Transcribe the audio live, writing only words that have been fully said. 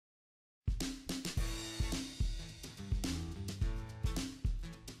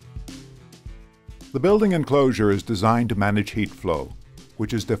The building enclosure is designed to manage heat flow,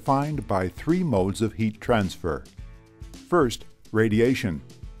 which is defined by three modes of heat transfer. First, radiation.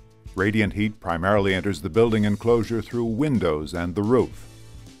 Radiant heat primarily enters the building enclosure through windows and the roof.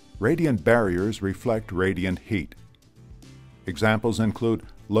 Radiant barriers reflect radiant heat. Examples include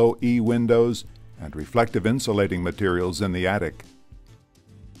low E windows and reflective insulating materials in the attic.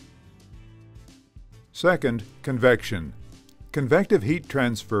 Second, convection. Convective heat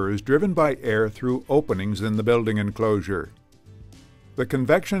transfer is driven by air through openings in the building enclosure. The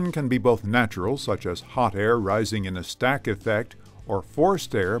convection can be both natural, such as hot air rising in a stack effect, or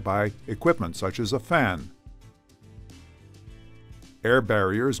forced air by equipment such as a fan. Air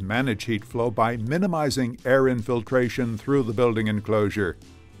barriers manage heat flow by minimizing air infiltration through the building enclosure.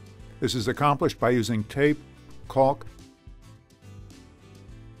 This is accomplished by using tape, caulk,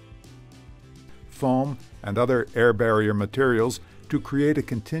 foam, and other air barrier materials to create a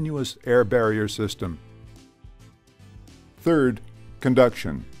continuous air barrier system. Third,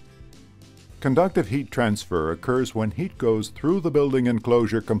 conduction. Conductive heat transfer occurs when heat goes through the building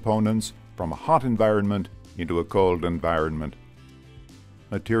enclosure components from a hot environment into a cold environment.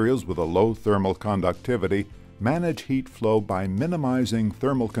 Materials with a low thermal conductivity manage heat flow by minimizing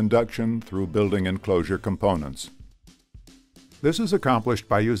thermal conduction through building enclosure components. This is accomplished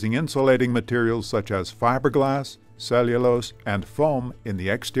by using insulating materials such as fiberglass, cellulose, and foam in the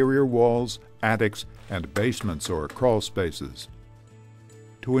exterior walls, attics, and basements or crawl spaces.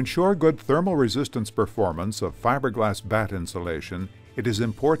 To ensure good thermal resistance performance of fiberglass batt insulation, it is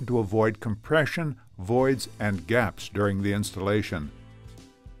important to avoid compression, voids, and gaps during the installation.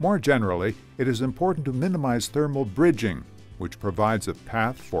 More generally, it is important to minimize thermal bridging, which provides a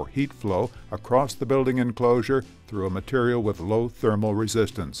path for heat flow across the building enclosure through a material with low thermal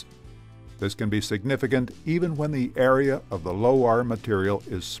resistance. This can be significant even when the area of the low R material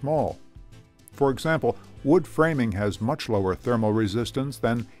is small. For example, wood framing has much lower thermal resistance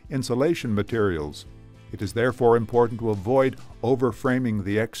than insulation materials. It is therefore important to avoid overframing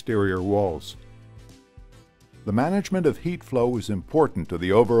the exterior walls. The management of heat flow is important to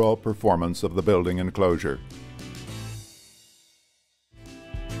the overall performance of the building enclosure.